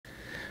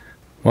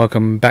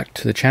Welcome back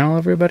to the channel,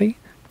 everybody.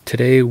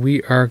 Today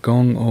we are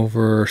going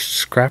over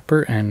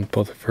Scrapper and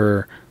both of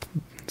her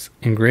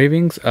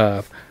engravings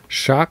of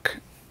Shock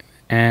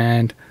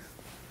and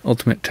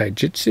Ultimate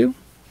Taijutsu.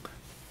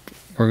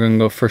 We're going to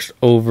go first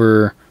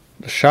over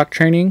the Shock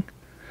training.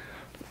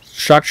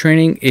 Shock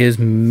training is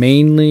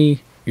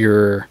mainly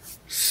your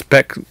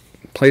spec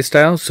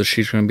playstyle, so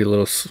she's going to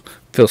be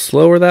feel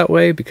slower that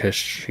way because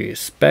she is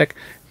spec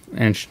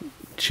and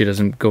she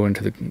doesn't go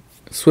into the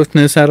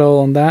swiftness at all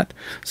on that.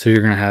 So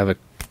you're going to have a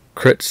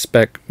crit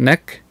spec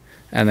neck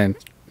and then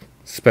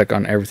spec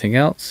on everything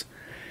else,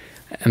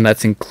 and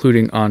that's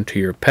including onto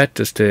your pet,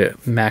 just to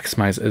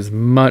maximize as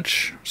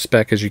much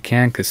spec as you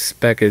can, because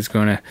spec is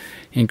going to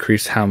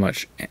increase how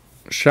much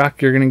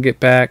shock you're going to get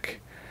back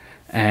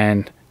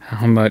and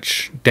how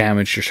much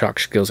damage your shock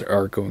skills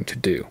are going to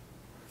do.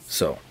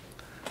 So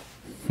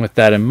with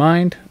that in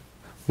mind,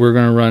 we're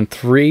going to run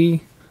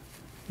 3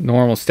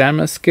 normal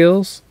stamina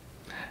skills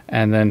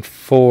and then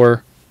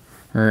 5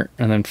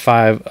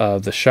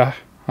 of the shock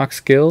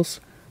skills.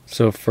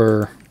 So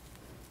for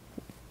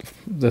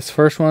this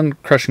first one,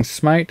 Crushing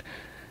Smite,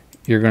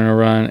 you're going to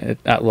run it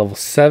at level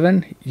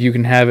 7. You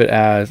can have it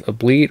as a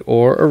bleed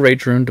or a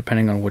rage rune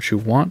depending on what you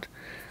want.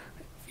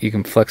 You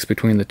can flex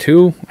between the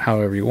two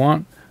however you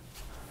want.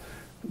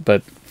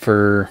 But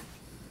for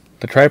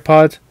the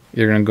tripods,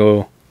 you're going to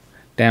go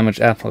damage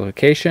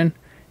amplification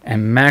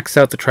and max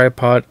out the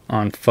tripod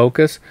on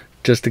focus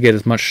just to get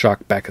as much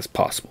shock back as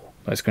possible.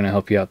 That's going to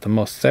help you out the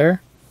most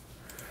there.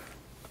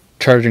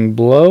 Charging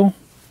Blow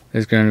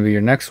is going to be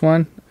your next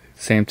one.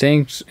 Same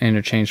thing,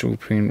 interchange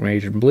between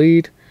rage and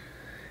bleed.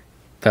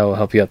 That will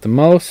help you out the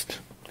most.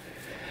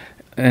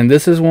 And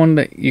this is one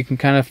that you can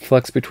kind of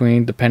flex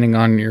between depending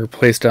on your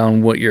playstyle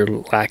and what you're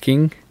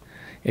lacking.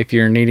 If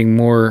you're needing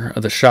more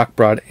of the shock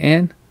brought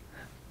in,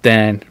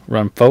 then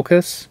run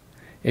focus.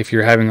 If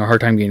you're having a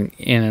hard time getting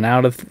in and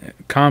out of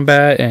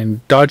combat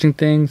and dodging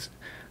things,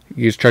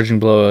 use Charging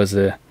Blow as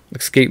a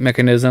escape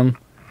mechanism,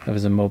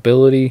 as a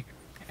mobility,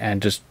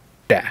 and just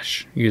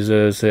dash. Use it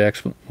as the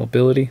extra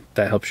mobility.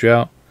 That helps you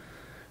out.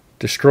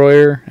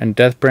 Destroyer and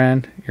Death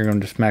Brand, you're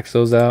going to just max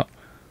those out.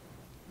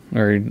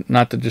 Or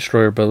not the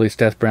Destroyer, but at least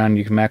Death Brand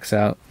you can max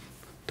out.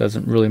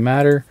 Doesn't really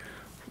matter.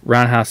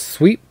 Roundhouse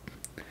Sweep,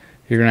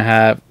 you're going to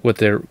have with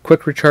the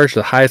quick recharge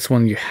the highest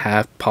one you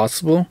have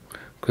possible,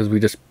 because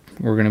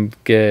we're going to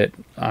get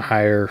a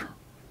higher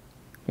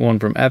one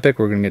from Epic.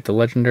 We're going to get the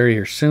Legendary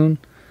here soon.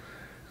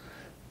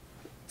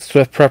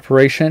 Swift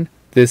Preparation,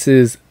 this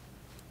is,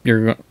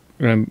 you're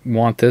going to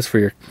want this for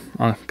your,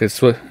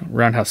 because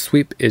Roundhouse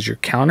Sweep is your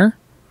counter.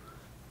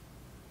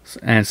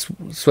 And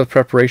Swift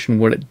Preparation,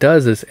 what it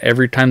does is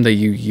every time that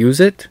you use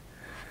it,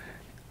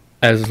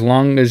 as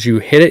long as you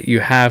hit it, you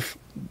have,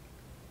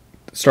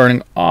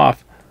 starting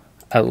off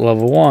at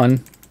level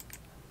 1,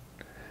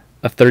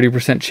 a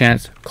 30%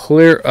 chance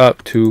clear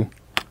up to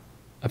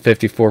a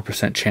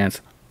 54%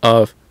 chance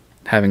of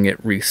having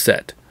it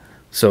reset.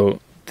 So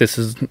this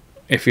is,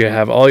 if you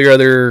have all your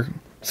other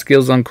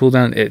skills on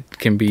cooldown, it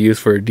can be used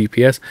for a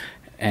DPS,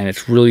 and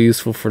it's really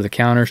useful for the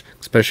counters,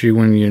 especially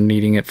when you're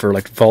needing it for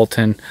like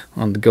Vulcan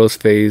on the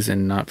ghost phase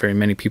and not very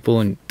many people,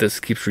 and this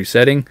keeps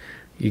resetting.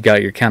 You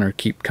got your counter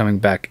keep coming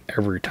back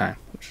every time,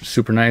 which is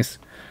super nice.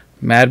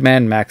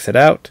 Madman, max it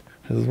out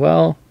as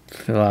well,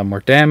 a lot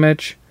more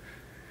damage,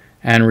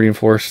 and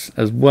Reinforce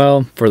as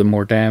well for the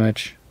more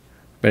damage.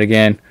 But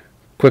again,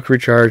 quick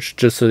recharge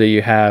just so that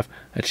you have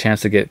a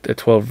chance to get a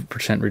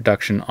 12%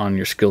 reduction on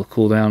your skill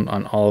cooldown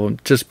on all of them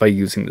just by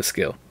using the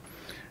skill.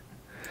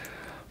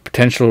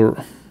 Potential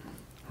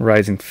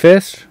Rising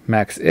Fist,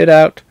 max it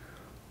out.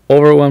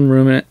 Overwhelm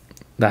Ruminant,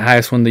 the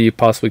highest one that you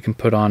possibly can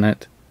put on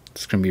it.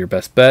 It's going to be your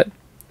best bet.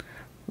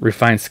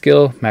 Refined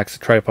Skill, max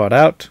the tripod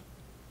out.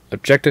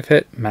 Objective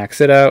Hit,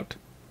 max it out.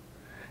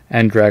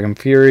 And Dragon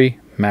Fury,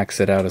 max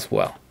it out as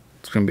well.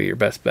 It's going to be your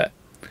best bet.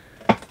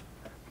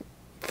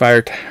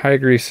 Fire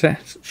Tiger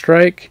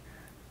Strike,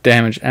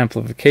 damage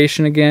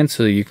amplification again,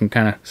 so that you can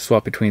kind of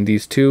swap between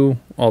these two,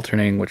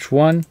 alternating which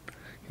one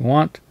you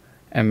want.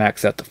 And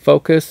max out the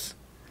focus.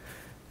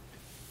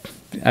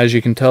 As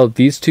you can tell,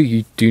 these two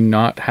you do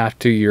not have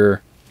to,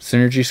 your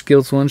synergy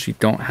skills ones, you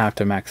don't have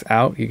to max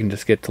out. You can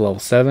just get to level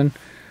 7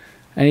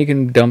 and you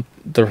can dump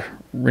the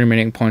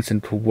remaining points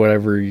into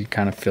whatever you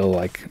kind of feel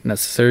like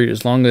necessary,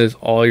 as long as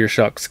all your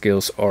shock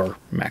skills are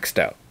maxed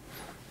out.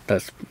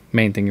 That's the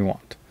main thing you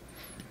want.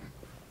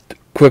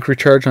 Quick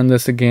recharge on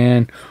this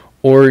again,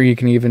 or you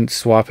can even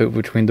swap it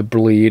between the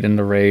bleed and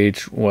the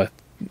rage.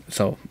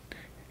 So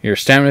your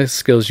stamina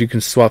skills, you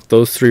can swap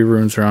those 3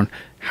 runes around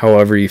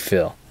however you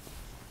feel.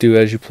 Do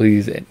as you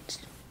please. It's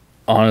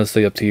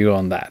honestly up to you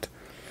on that.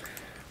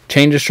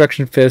 Chain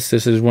Destruction Fist,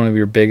 this is one of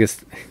your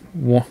biggest,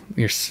 one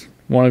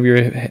of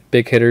your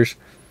big hitters.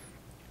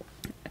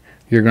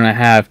 You're going to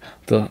have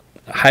the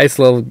highest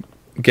level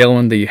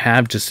Galen that you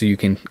have, just so you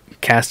can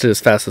cast it as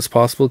fast as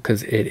possible,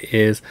 because it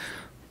is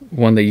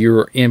one that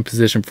you're in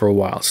position for a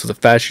while. So the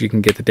faster you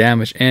can get the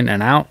damage in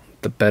and out,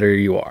 the better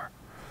you are.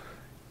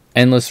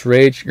 Endless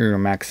Rage, you're going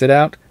to max it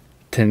out.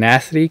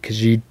 Tenacity,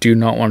 because you do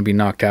not want to be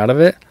knocked out of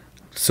it.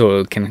 so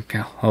it can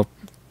help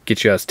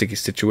get you out of sticky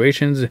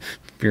situations. If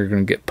you're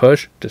going to get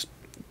pushed, just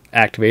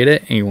activate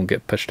it and you won't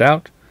get pushed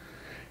out.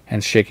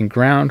 And shaking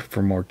ground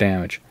for more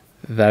damage.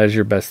 That is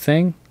your best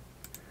thing.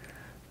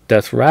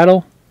 Death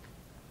Rattle,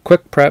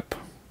 quick prep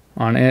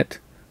on it,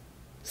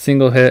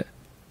 single hit,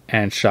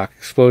 and shock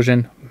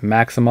explosion.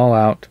 Max them all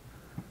out.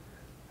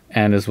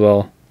 And as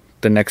well,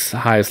 the next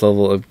highest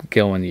level of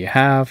Gale Wind you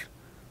have,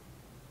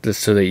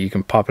 just so that you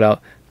can pop it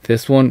out.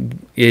 This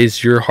one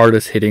is your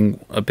hardest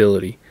hitting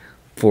ability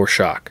for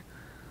shock,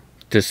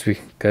 just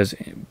because,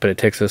 but it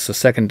takes us a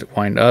second to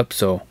wind up.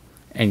 So,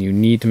 and you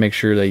need to make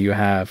sure that you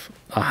have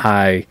a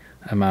high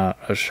amount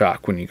of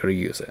shock when you go to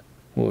use it.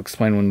 We'll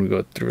explain when we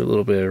go through a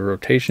little bit of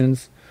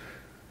rotations.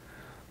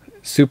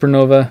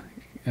 Supernova,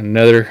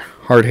 another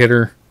hard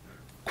hitter,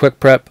 quick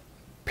prep,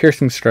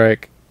 piercing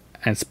strike,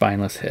 and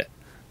spineless hit.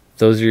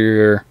 Those are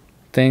your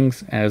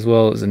things, as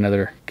well as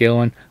another Gale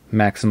Wind.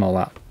 Max them all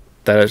out.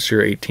 That is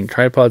your 18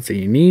 tripods that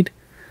you need,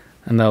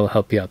 and that will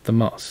help you out the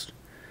most.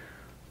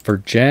 For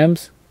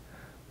gems,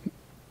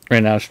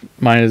 right now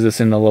mine is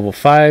this in the level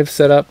 5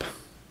 setup,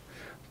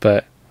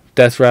 but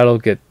Death Rattle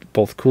get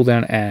both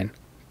cooldown and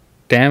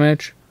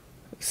damage.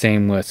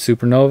 Same with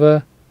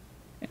Supernova,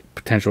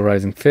 Potential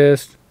Rising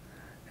Fist,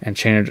 and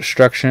Chain of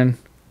Destruction.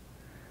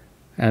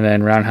 And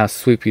then Roundhouse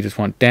Sweep, you just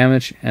want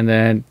damage, and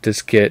then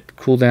just get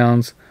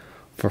cooldowns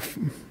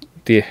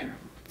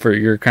for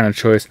your kind of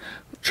choice.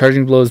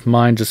 Charging Blow is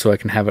mine, just so I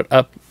can have it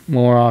up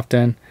more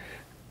often.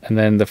 And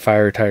then the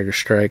Fire Tiger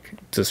Strike,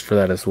 just for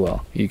that as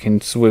well. You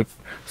can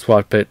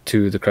swap it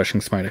to the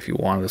Crushing Smite if you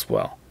want as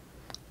well.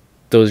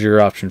 Those are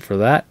your options for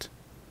that.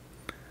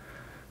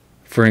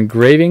 For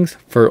engravings,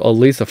 for at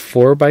least a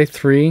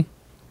 4x3,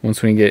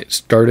 once we get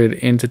started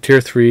into tier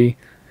 3,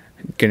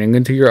 getting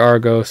into your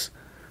Argos,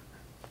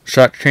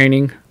 Shock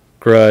Training,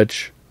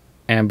 Grudge,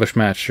 Ambush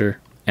Master,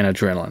 and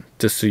Adrenaline,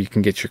 just so you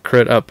can get your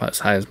crit up as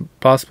high as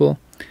possible.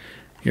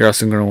 You're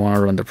also going to want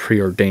to run the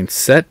preordained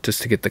set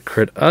just to get the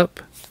crit up,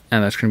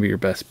 and that's going to be your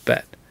best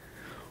bet.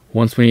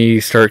 Once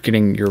we start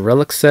getting your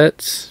relic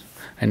sets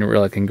and your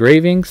relic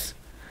engravings,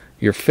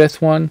 your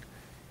 5th one,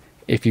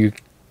 if you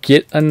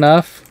get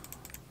enough,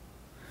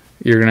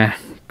 you're going to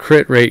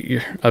crit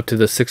rate up to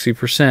the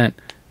 60%,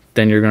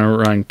 then you're going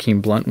to run Keen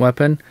Blunt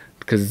Weapon,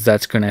 because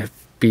that's going to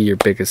be your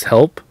biggest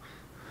help.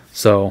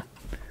 So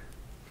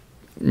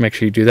make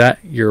sure you do that.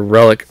 Your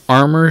relic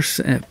armors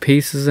and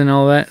pieces and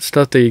all that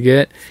stuff that you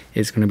get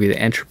is going to be the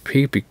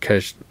entropy,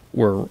 because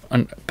we're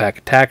back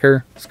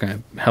attacker. It's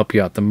going to help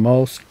you out the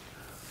most.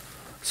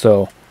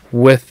 So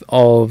with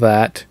all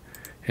that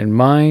in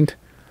mind,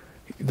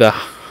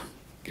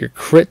 your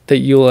crit that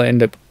you'll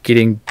end up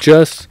getting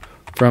just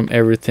from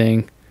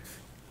everything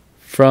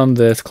from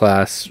this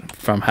class,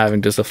 from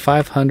having just a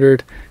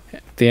 500,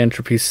 the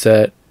entropy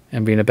set,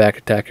 and being a back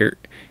attacker,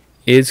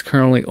 is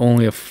currently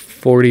only a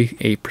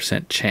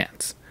 48%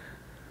 chance.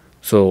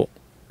 So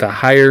the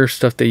higher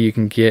stuff that you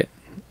can get,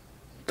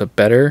 the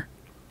better.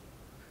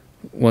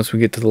 Once we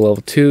get to the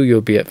level 2, you'll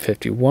be at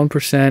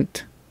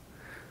 51%.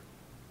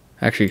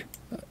 Actually,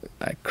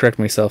 I correct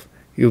myself,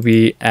 you'll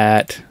be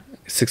at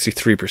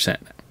 63%.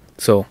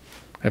 So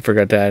I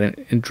forgot to add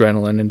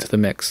adrenaline into the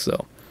mix.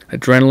 So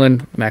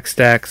adrenaline, max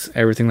stacks,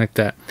 everything like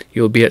that,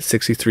 you'll be at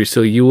 63.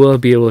 So you will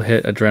be able to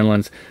hit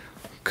adrenaline's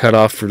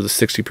cutoff for the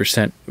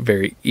 60%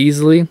 very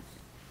easily.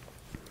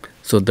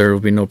 So there will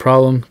be no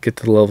problem. Get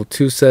to the level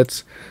 2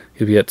 sets,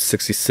 you'll be at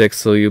 66,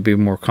 so you'll be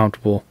more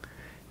comfortable.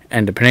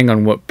 And depending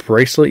on what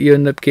bracelet you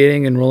end up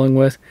getting and rolling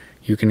with,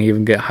 you can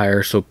even get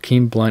higher. So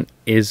Keen Blunt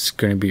is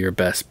going to be your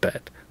best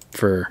bet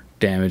for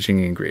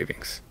damaging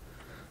engravings.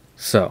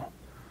 So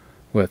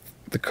with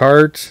the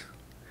cards,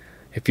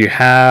 if you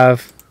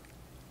have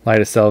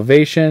Light of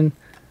Salvation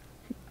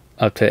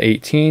up to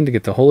 18 to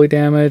get the holy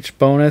damage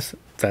bonus,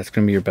 that's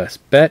going to be your best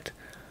bet.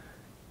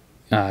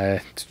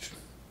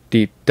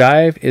 Deep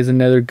Dive is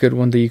another good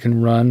one that you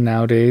can run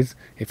nowadays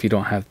if you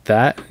don't have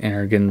that and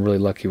are getting really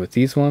lucky with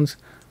these ones,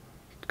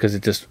 because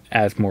it just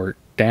adds more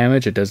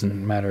damage. It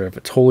doesn't matter if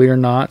it's holy or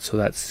not, so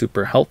that's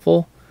super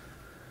helpful.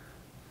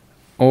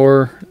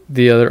 Or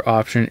the other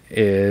option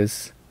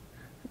is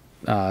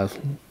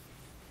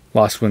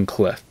Lost Wind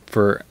Cliff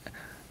for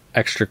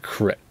extra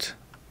crit.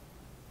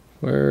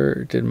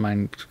 Where did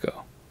mine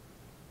go?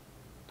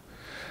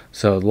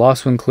 So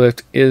Lost Wind Cliff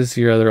is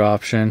your other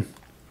option.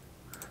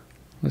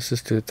 Let's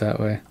just do it that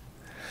way.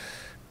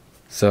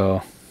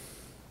 So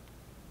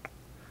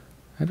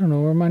I don't know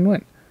where mine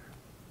went.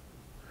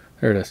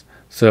 There it is.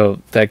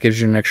 So that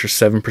gives you an extra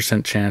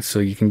 7% chance, so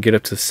you can get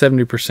up to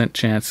 70%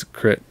 chance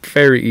crit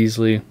very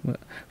easily.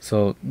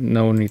 So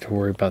no need to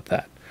worry about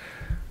that.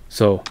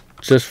 So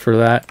just for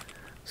that.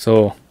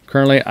 So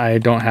currently I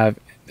don't have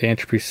the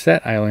entropy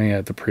set. I only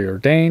have the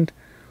preordained.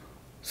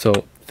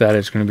 So that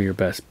is going to be your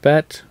best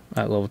bet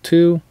at level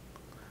 2.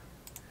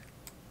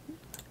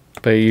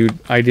 But you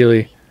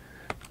ideally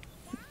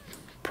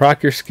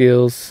proc your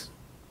skills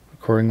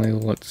accordingly.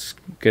 Let's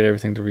get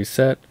everything to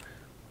reset.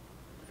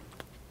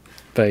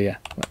 But yeah,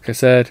 like I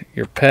said,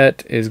 your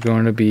pet is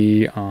going to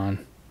be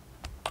on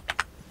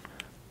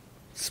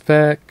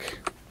spec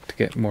to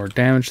get more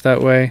damage that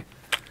way.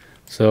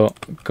 So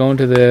go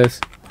into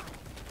this,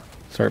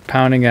 start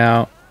pounding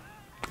out,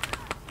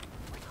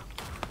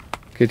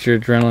 get your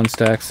adrenaline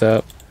stacks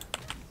up,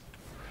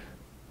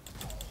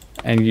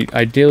 and you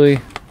ideally,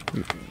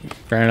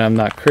 granted I'm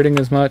not critting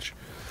as much,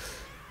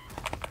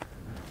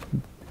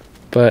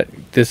 but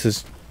this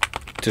is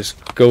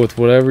just go with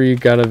whatever you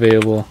got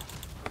available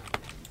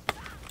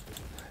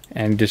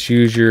and just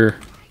use your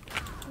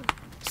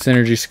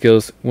synergy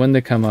skills when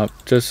they come up,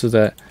 just so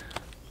that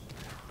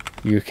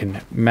you can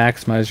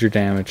maximize your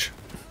damage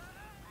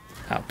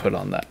output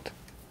on that.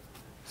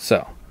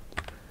 So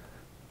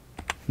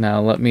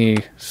now let me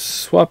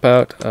swap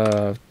out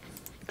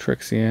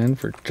Trixie in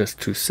for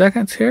just 2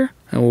 seconds here,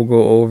 and we'll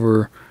go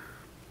over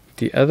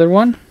the other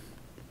one,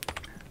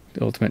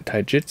 the ultimate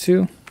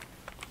Taijutsu.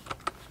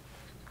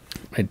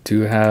 I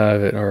do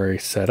have it already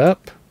set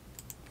up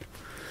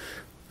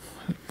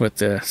with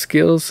the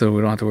skills, so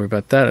we don't have to worry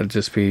about that. It'll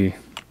just be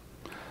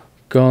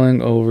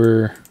going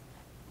over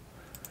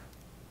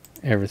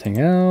everything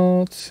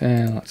else,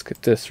 and let's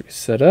get this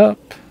reset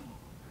up,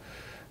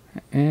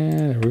 and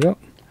there we go.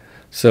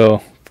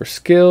 So for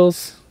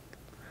skills,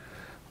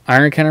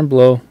 Iron Cannon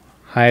Blow,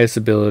 highest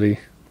ability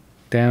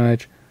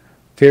damage,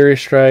 Fury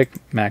Strike,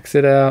 max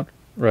it out,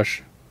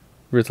 Rush,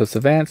 Ruthless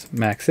Advance,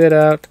 max it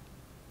out,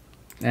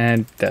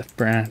 and Death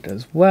Brand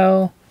as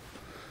well.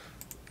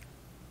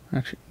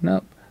 Actually,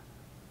 nope.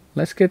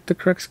 Let's get the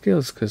correct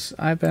skills because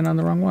I've been on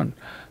the wrong one.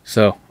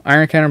 So,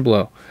 Iron Cannon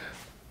Blow.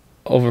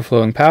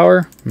 Overflowing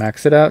Power,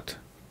 max it out.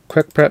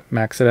 Quick Prep,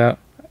 max it out.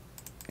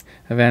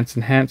 Advanced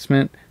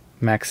Enhancement,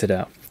 max it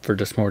out for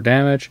just more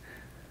damage.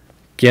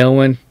 Gale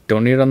Wind,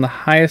 don't need it on the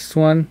highest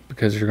one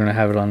because you're going to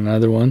have it on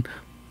another one,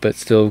 but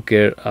still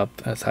get it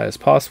up as high as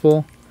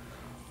possible.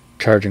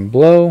 Charging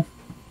Blow.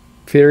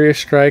 Furious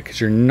Strike,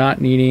 because you're not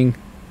needing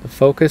the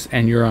focus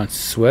and you're on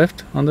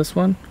Swift on this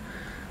one.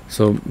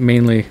 So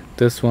mainly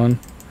this one.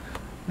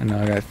 And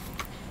now I got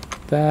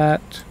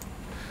that.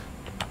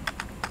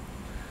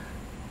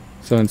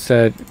 So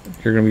instead,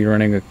 you're going to be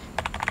running a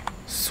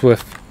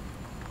Swift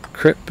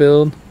crit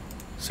build.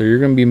 So you're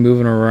going to be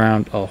moving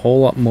around a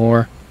whole lot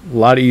more. A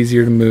lot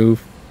easier to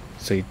move.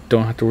 So you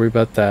don't have to worry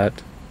about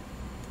that.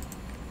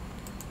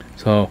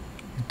 So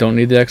you don't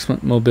need the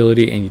excellent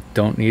mobility and you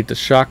don't need the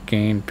shock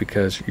gain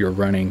because you're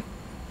running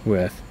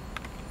with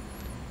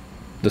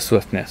the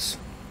swiftness.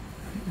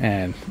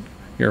 And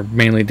you're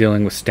mainly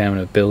dealing with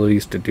stamina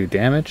abilities to do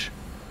damage.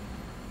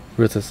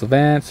 Ruthless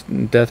Advance,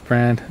 Death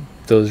Brand,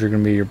 those are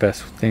going to be your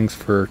best things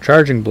for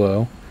Charging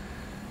Blow.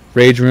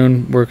 Rage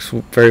Rune works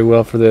very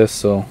well for this,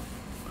 so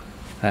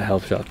that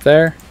helps you out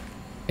there.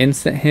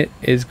 Instant Hit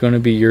is going to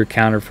be your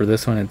counter for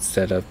this one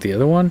instead of the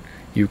other one.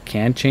 You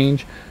can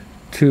change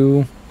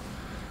to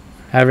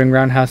having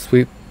Roundhouse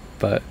Sweep,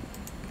 but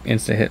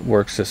Instant Hit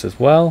works just as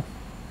well.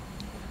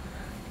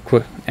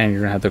 And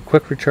you're going to have the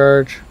Quick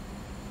Recharge,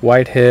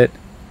 White Hit,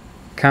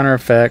 Counter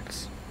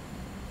Effects,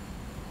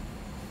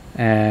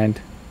 and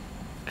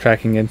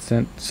Tracking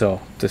Instant.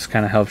 So this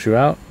kind of helps you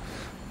out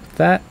with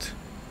that.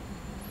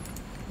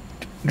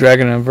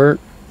 Dragon Invert,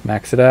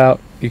 max it out.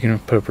 You can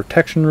put a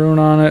Protection Rune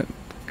on it.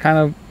 Kind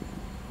of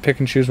pick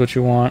and choose what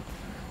you want.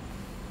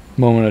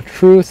 Moment of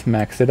Truth,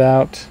 max it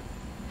out.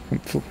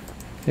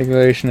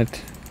 Regulation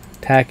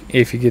Attack,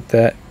 if you get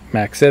that,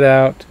 max it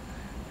out.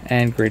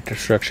 And Great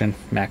Destruction,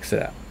 max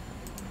it out.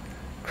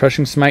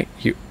 Crushing Smite,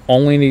 you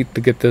only need to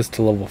get this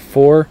to level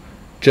 4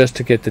 just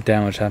to get the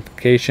damage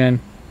application,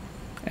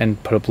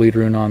 and put a bleed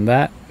rune on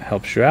that,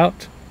 helps you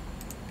out.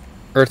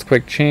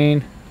 Earthquake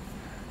Chain,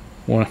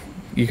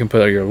 you can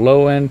put your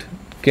low end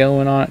Gale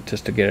Wind on it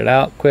just to get it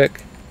out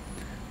quick.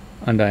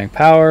 Undying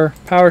Power,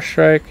 Power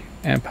Strike,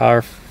 and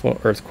Powerful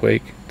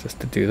Earthquake just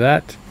to do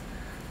that.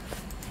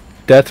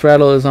 Death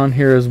Rattle is on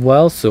here as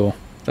well, so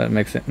that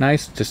makes it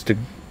nice just to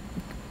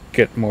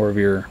get more of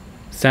your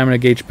stamina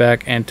gauge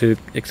back and to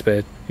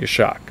expend your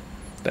shock.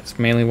 That's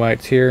mainly why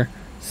it's here.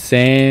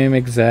 Same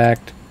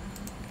exact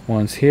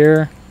ones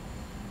here,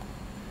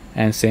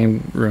 and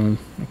same rune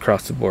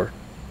across the board.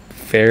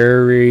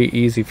 Very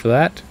easy for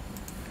that.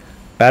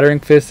 Battering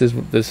Fist is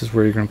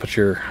where you're going to put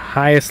your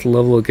highest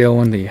level of Gale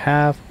Wind that you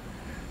have.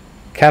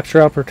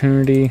 Capture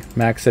Opportunity,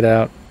 max it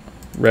out,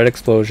 Red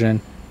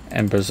Explosion,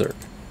 and Berserk.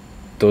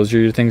 Those are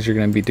your things you're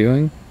going to be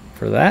doing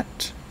for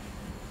that.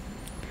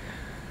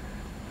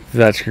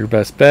 That's your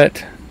best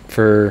bet.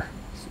 For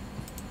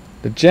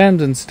the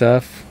gems and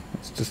stuff,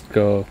 let's just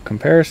go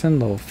comparison,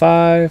 level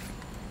 5.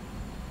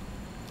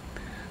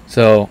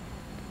 So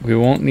we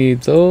won't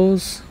need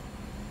those.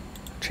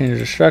 Change of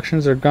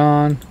Destructions are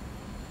gone.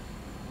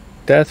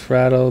 Death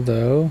Rattle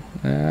though,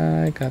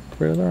 I got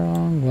rid of the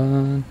wrong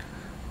one.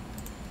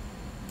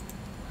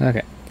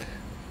 Okay.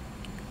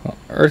 Well,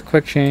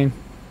 Earthquake Chain,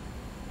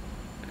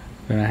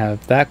 we're gonna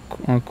have that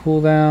on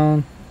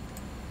cooldown.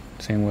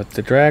 Same with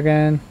the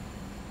dragon.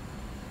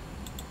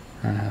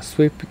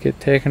 Sweep get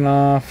taken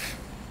off.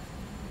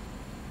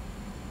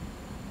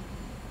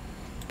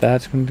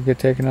 That's going to get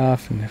taken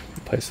off and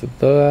replace with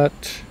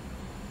that.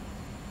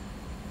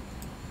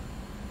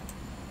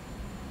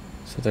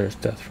 So there's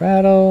Death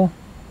Rattle.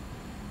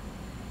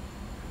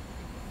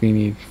 we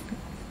need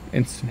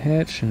instant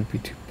hit, shouldn't be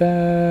too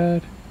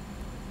bad.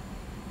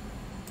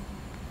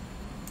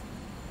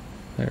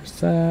 There's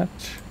that.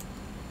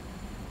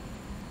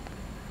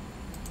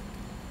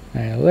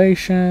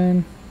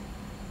 Annihilation.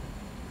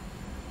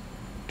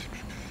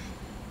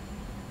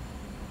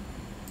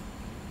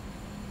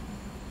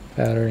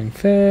 Battering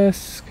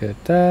fist,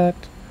 get that.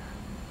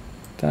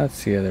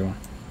 That's the other one.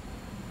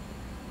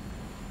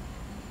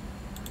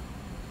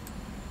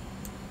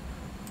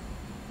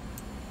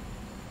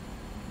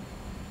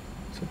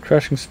 So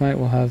crushing smite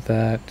will have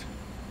that.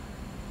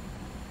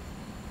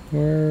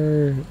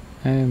 Where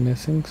I am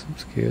missing some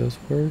skills.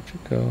 Where'd you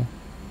go?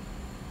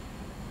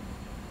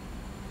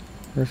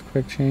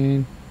 Earthquake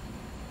chain.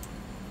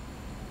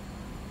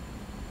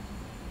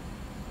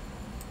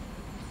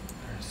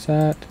 There's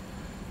that.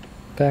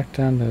 Back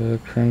down to the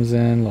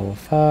Crimson, level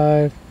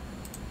 5.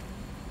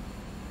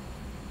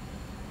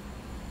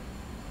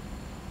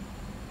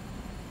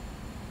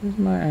 Where's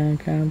my Iron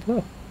Cannon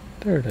Blow?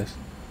 There it is.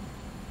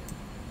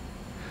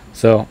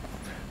 So,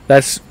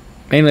 that's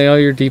mainly all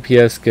your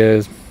DPS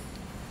gives.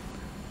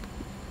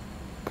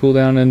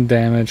 Cooldown and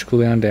damage,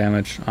 cooldown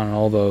damage on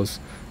all those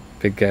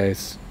big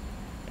guys.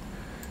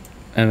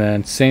 And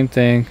then same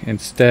thing,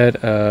 instead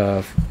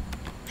of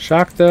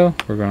shock though,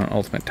 we're going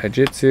ultimate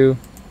Taijutsu,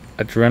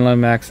 adrenaline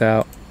max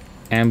out,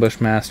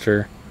 ambush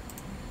master,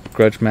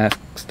 grudge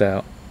maxed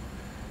out.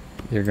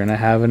 You're gonna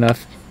have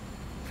enough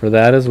for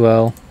that as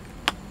well.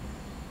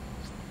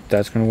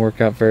 That's gonna work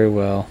out very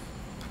well.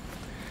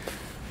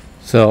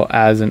 So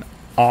as an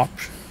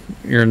option,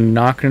 you're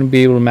not gonna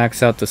be able to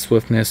max out the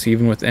swiftness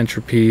even with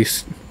entropy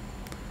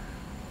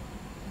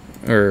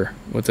or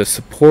with the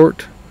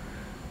support.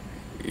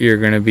 You're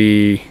gonna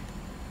be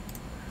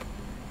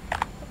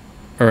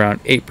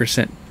around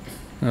 8%.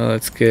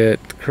 Let's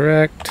get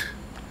correct.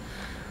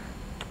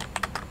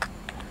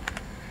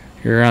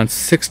 You're around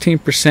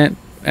 16%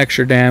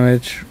 extra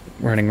damage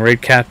running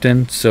Raid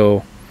Captain.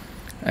 So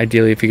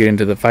ideally, if you get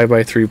into the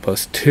 5x3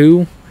 plus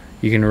 2,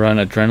 you can run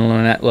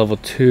Adrenaline at level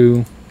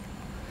 2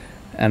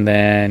 and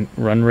then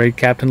run Raid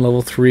Captain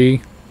level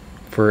 3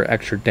 for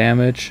extra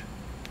damage.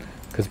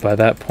 Because by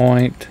that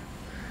point,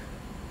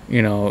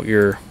 you know,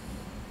 we're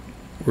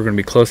going to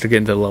be close to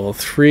getting to level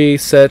 3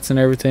 sets and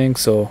everything.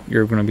 So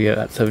you're going to be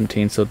at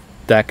 17. So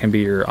that can be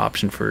your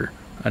option for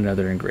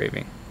another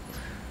engraving.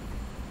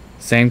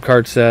 Same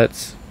card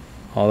sets,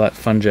 all that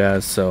fun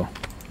jazz. So,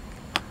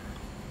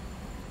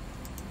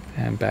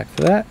 and back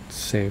to that,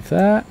 save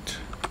that,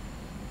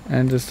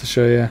 and just to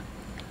show you,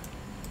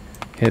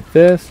 hit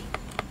this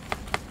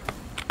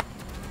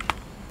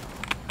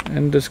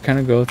and just kind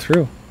of go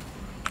through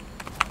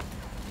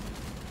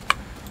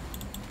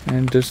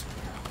and just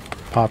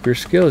pop your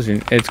skills.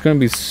 It's going to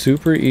be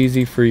super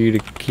easy for you to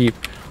keep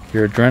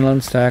your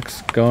adrenaline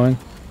stacks going,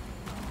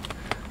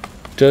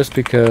 just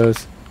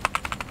because,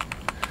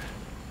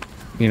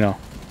 you know,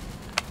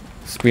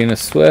 being a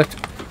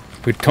swift,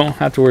 we don't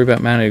have to worry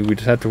about mana, we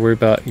just have to worry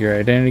about your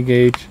identity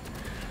gauge.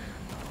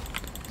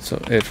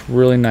 So it's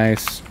really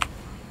nice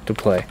to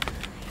play.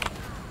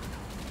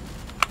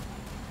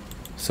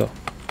 So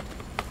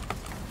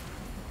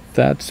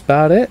that's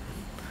about it.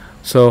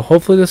 So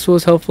hopefully this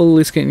was helpful, at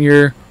least getting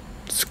your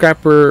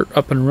scrapper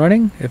up and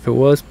running. If it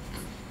was,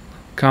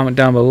 comment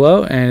down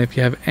below, and if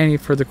you have any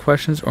further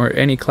questions or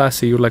any class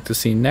that you would like to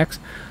see next,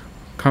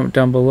 comment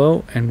down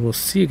below, and we'll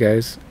see you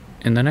guys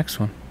in the next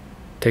one.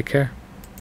 Take care.